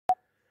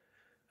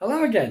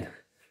Hello again.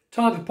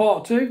 Time for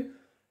part 2.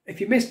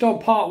 If you missed on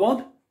part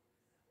 1,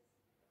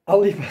 I'll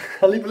leave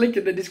a link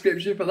in the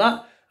description for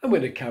that. I'm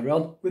going to carry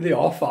on with the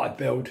R5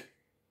 build.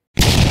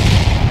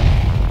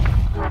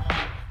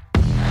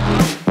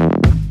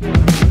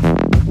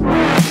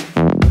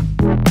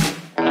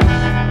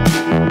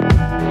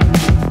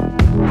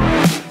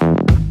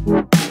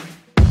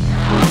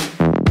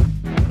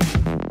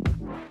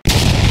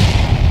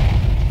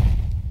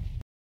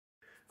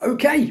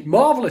 Okay,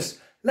 marvellous.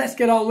 Let's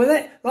get on with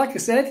it. Like I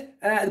said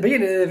at the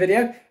beginning of the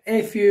video,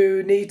 if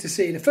you need to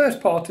see the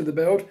first part of the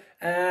build,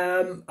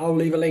 I'll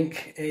leave a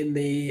link in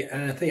the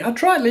thing. I'll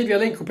try and leave you a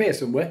link up here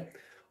somewhere,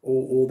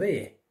 or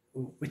there,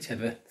 or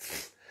whichever.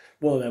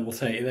 One of them will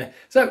take you there.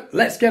 So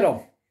let's get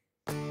on.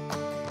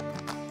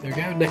 There we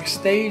go. Next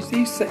stage.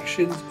 These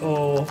sections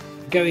are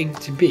going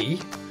to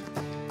be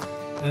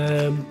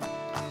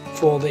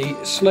for the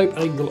slope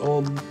angle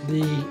on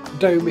the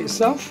dome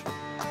itself.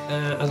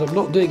 As I'm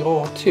not doing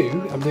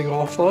R2, I'm doing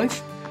R5.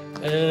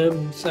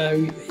 So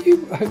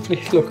you hopefully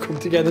it'll come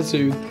together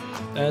soon,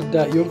 and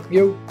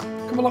you'll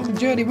come along the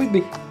journey with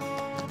me.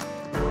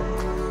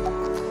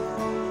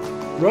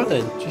 Right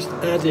then, just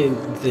add in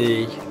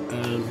the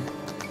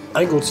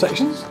angled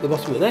sections, the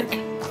bottom of the neck.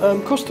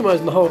 I'm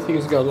customising the whole thing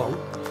as I go along.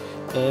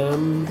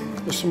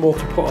 There's some more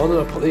to put on, and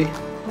I'll put the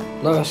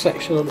lower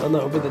section on, and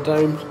that'll be the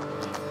dome.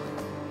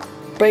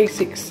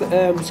 Basic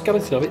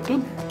skeleton of it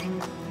done.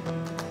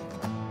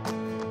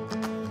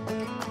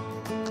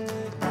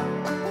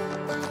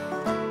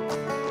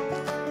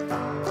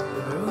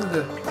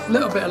 A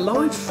little bit of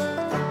life,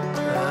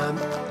 a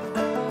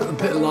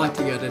bit of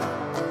lighting added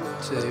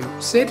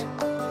to SID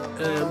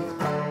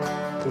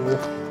or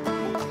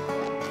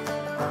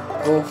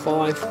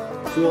R5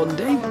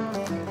 1D.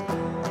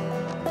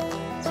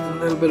 So a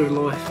little bit of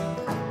life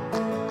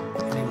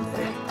in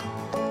there.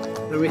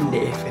 They're in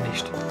there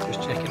finished,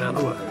 just checking out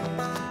the work.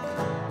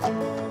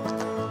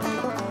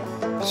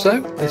 So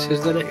this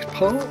is the next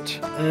part.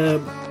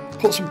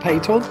 Put some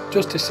paint on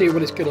just to see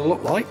what it's going to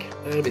look like.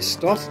 It's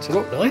started to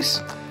look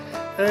nice.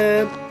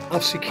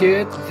 I've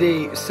secured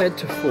the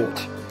centre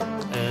foot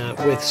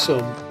with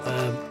some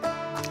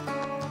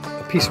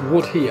a piece of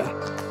wood here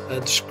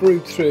and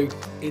screwed through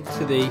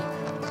into the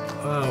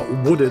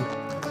wooden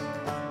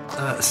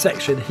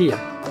section here.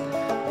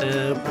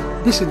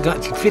 This isn't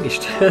actually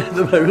finished at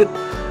the moment.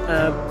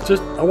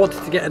 Just I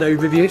wanted to get an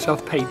overview, so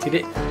I've painted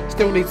it.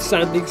 Still needs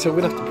sanding, so I'm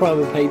going to have to prime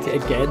and paint it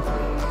again.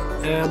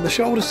 The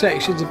shoulder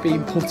sections have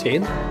been put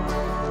in.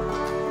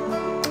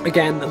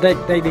 Again,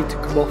 they need to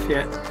come off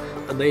yet,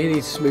 and they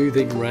need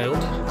smoothing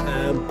round.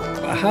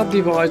 I have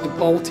devised a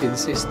bolting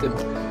system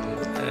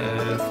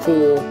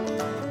for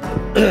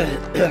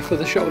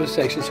the shoulder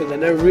section, so they're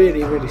now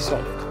really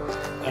solid.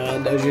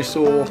 And as you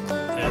saw,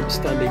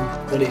 standing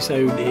on its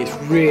own, it's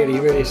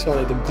really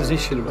solid and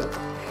positionable.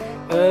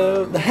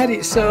 The head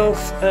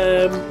itself,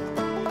 I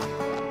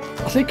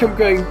think I'm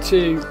going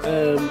to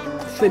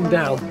thin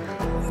down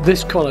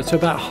this collar to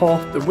about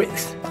half the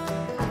width,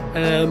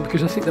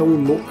 because I think that will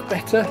look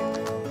better.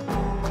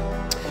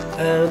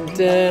 And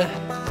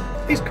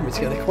it's coming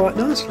together quite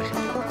nicely.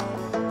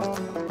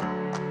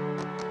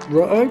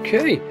 Right,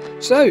 okay,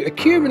 so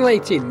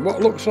accumulating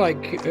what looks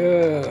like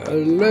a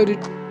load of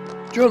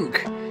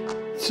junk,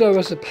 so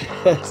I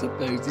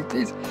suppose it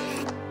is.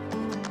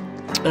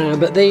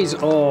 But these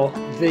are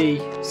the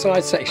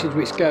side sections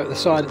which go at the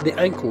side of the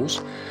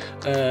ankles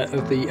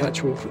of the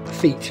actual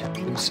feet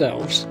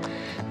themselves.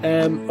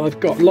 I've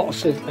got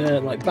lots of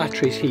like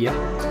batteries here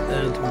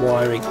and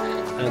wiring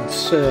and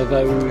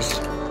servos.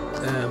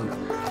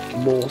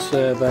 More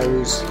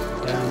servos,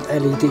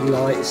 LED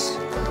lights,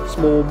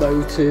 small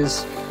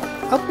motors.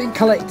 I've been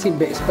collecting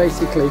bits,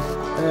 basically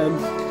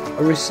a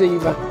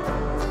receiver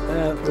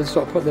for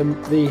sort of put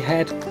the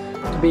head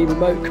to be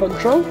remote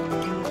control,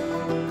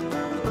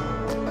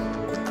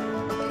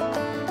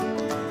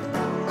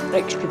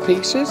 extra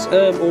pieces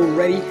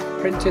already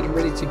printed and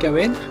ready to go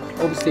in.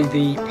 Obviously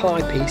the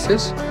pie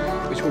pieces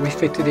which will be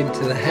fitted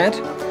into the head,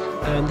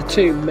 and the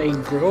two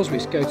main grills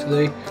which go to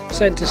the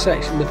centre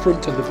section, the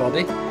front of the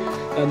body.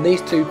 And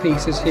these two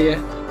pieces here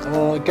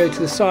go to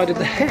the side of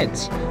the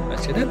heads.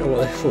 Actually, I don't know what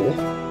they're for,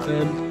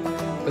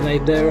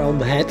 but they're on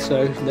the head,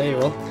 so there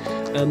you are.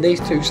 And these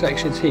two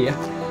sections here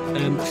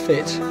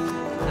fit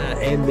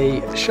in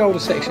the shoulder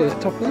section at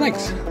the top of the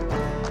legs.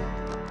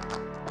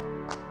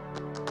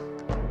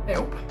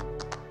 Help. I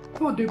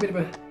thought I'd do a bit of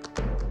a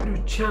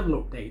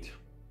channel update.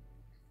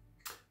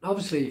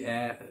 Obviously,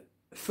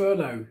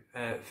 furlough,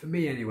 for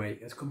me anyway,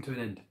 has come to an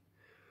end.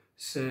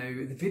 So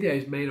the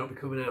videos may not be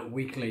coming out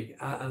weekly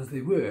as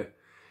they were.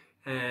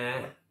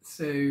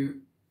 So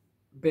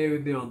bear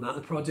with me on that.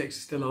 The project's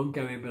still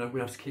ongoing, but I'm going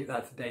to have to keep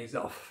that to days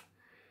off.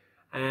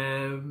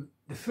 The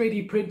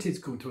 3D printing's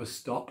come to a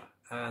stop.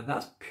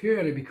 That's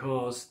purely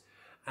because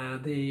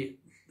the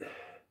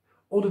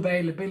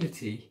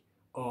unavailability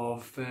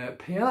of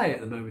PLA at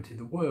the moment in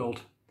the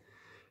world.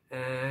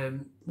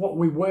 What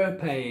we were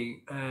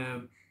paying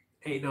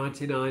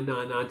 $8.99,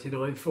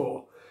 $9.99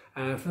 for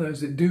those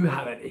that do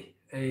have any,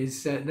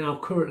 is now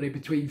currently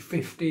between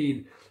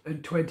 15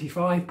 and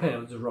 25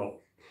 pounds a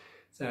roll.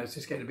 So it's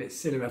just getting a bit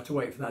silly. We have to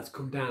wait for that to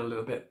come down a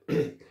little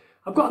bit.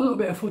 I've got a little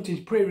bit of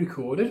footage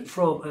pre-recorded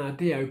from our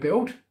DO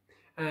build,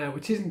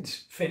 which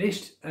isn't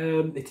finished.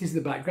 It is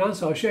in the background,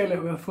 so I'll show you a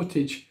little bit of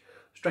footage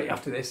straight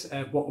after this,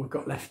 what we've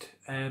got left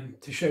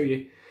to show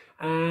you.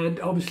 And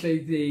obviously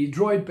the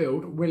droid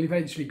build will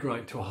eventually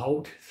grind to a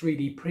halt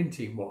 3D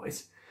printing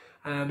wise,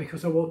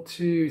 because I want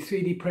to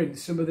 3D print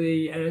some of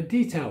the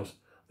details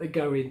that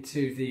go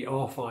into the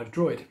R5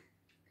 droid,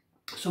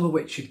 some of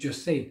which you've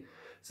just seen.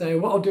 So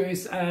what I'll do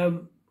is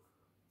I'll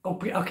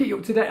keep you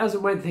up to date as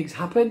and when things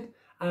happen.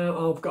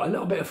 I've got a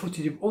little bit of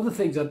footage of other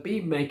things I've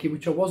been making,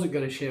 which I wasn't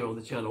going to share on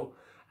the channel,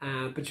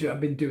 but I've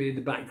been doing in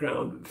the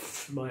background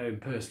for my own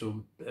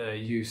personal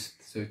use,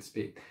 so to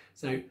speak.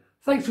 So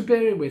thanks for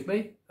bearing with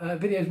me.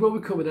 Videos will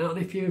be coming out,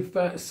 and if you've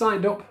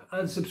signed up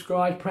and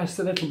subscribed, press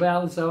the little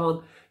bell and so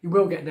on, you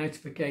will get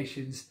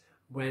notifications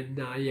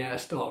when I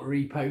start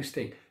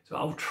reposting. So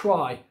I'll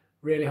try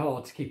really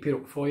hard to keep it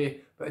up for you.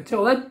 But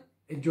until then,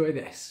 enjoy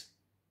this.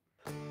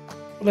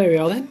 Well, there we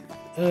are then.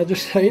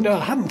 Just so you know, I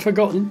haven't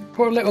forgotten,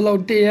 put a little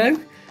old DO.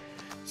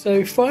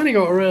 So finally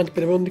got around a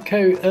bit of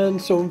undercoat and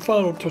some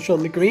final touch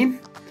on the green.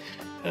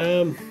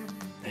 There's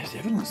the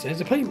evidence, there's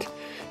the paint.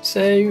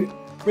 So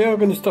we are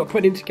going to start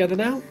putting it together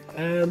now.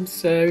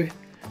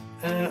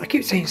 I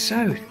keep saying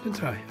sew,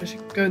 don't I? I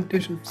should go and do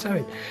some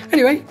sewing.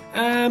 Anyway,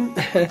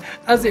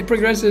 as it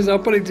progresses, I'll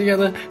put it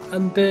together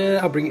and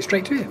I'll bring it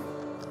straight to you.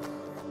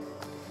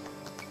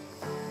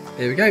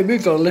 There we go,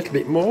 moved on a little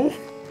bit more.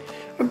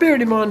 And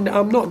bearing in mind,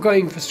 I'm not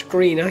going for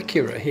screen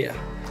accurate here.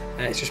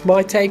 It's just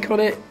my take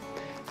on it.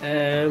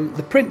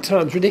 The print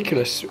time's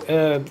ridiculous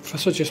for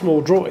such a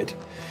small droid.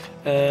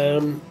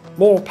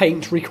 More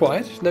paint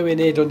required, nowhere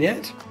near done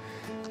yet.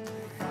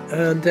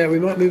 And we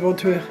might move on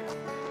to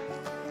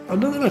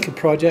another little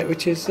project,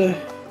 which is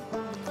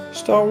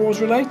Star Wars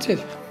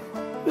related.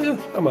 Well,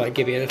 I might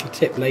give you a little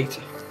tip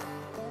later.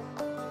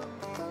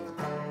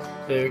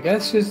 There we go,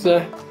 this is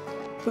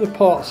for the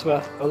parts of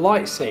a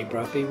lightsaber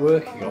I've been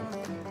working on.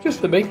 Just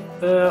for me.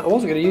 I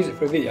wasn't going to use it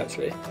for a video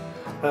actually.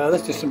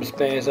 There's just some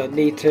spares I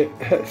need to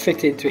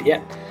fit into it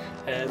yet.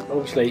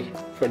 Obviously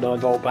for a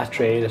 9-volt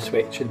battery and a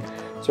switch and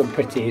some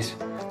pretties.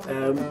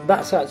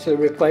 That's actually a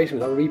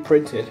replacement I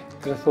reprinted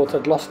because I thought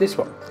I'd lost this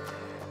one.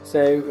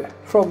 So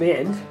from the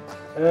end,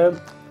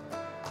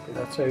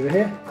 that's over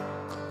here.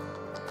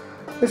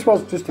 This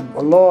was just a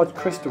large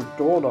crystal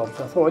doorknob,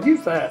 so I thought I'd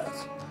use that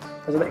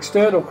as an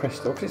external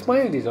crystal because it's my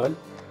own design,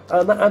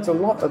 and that adds a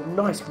lot of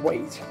nice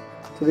weight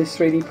to this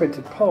 3D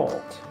printed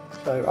part.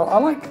 So I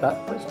like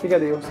that. Let's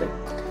together you'll see.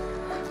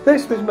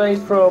 This was made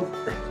from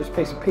just a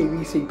piece of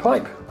PVC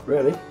pipe,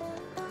 really.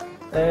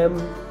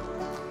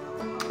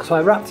 So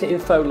I wrapped it in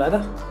faux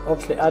leather.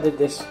 Obviously added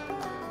this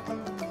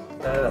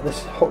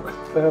this hook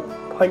for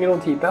hanging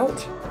onto your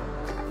belt.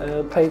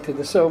 Painted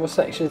the silver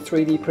section,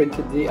 3D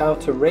printed the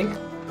outer ring.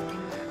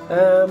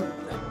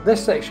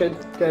 This section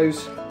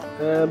goes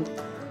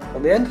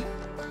on the end,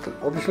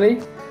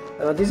 obviously.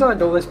 And I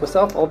designed all this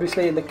myself,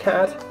 obviously in the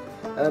CAD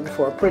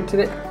before I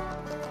printed it.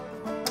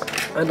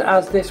 And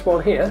as this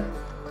one here,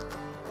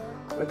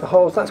 with the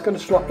holes, that's going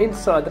to slot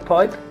inside the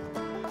pipe.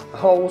 The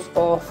holes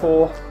are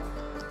for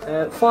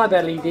 5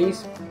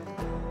 LEDs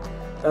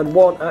and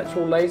 1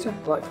 actual laser,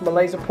 like from a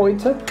laser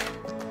pointer,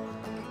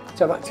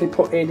 which I've actually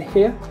put in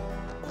here.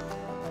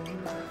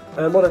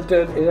 And what I've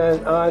done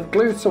is I've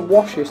glued some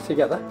washers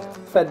together,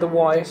 fed the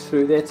wires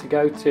through there to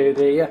go to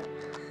the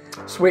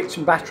switch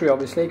and battery,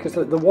 obviously, because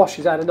the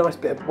washers add a nice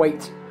bit of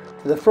weight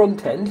to the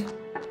front end,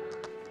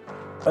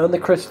 and the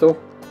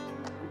crystal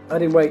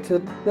adding weight to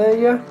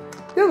the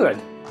other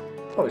end,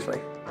 obviously.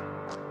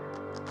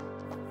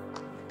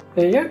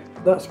 There you go,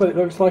 that's what it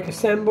looks like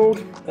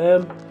assembled.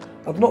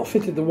 I've not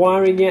fitted the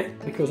wiring yet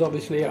because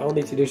obviously I'll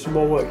need to do some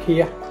more work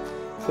here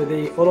for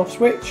the on-off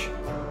switch.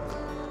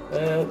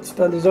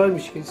 Stand design,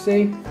 which you can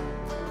see,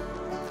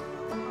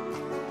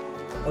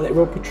 and it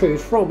will protrude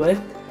from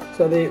there,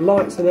 so the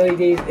lights and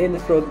LEDs in the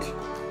front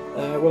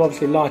will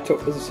obviously light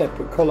up as a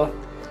separate colour.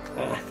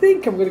 I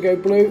think I'm going to go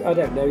blue, I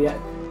don't know yet,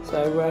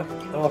 so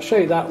I'll show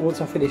you that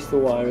once I finish the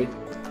wiring.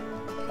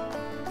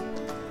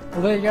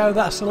 Well, there you go,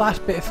 that's the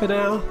last bit for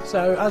now.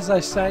 So as I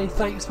say,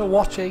 thanks for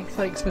watching,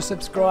 thanks for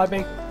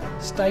subscribing,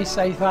 stay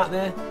safe out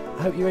there.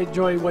 I hope you're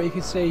enjoying what you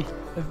can see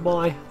of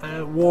my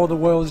War of the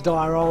Worlds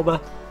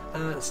diorama.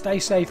 Stay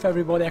safe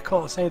everybody, I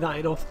can't say that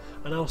enough,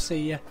 and I'll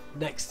see you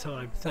next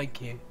time.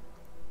 Thank you.